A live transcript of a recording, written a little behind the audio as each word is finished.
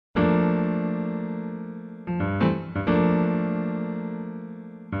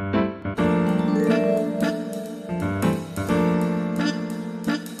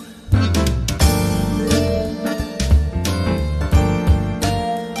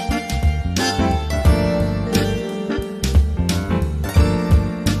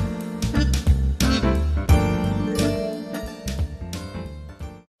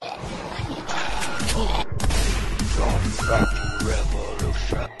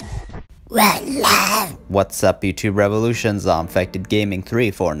What's up, YouTube Revolution? ZombfectedGaming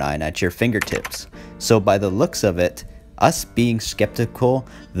 349 at your fingertips. So by the looks of it, us being skeptical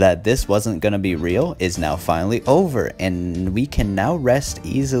that this wasn't gonna be real is now finally over, and we can now rest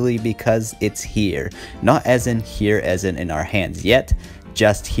easily because it's here. Not as in here as in our hands yet,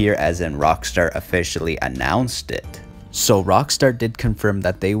 just here as in Rockstar officially announced it. So Rockstar did confirm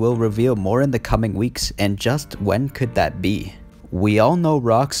that they will reveal more in the coming weeks, and just when could that be? We all know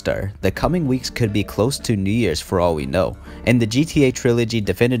Rockstar. The coming weeks could be close to New Year's for all we know, and the GTA Trilogy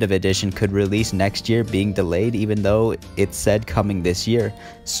Definitive Edition could release next year, being delayed even though it said coming this year,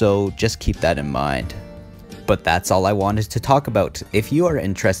 so just keep that in mind. But that's all I wanted to talk about. If you are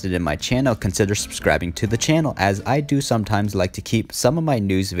interested in my channel, consider subscribing to the channel, as I do sometimes like to keep some of my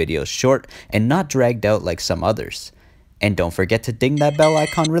news videos short and not dragged out like some others. And don't forget to ding that bell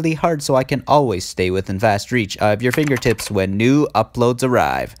icon really hard so I can always stay within fast reach of your fingertips when new uploads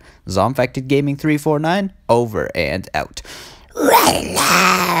arrive. ZombfectedGaming 349, over and out.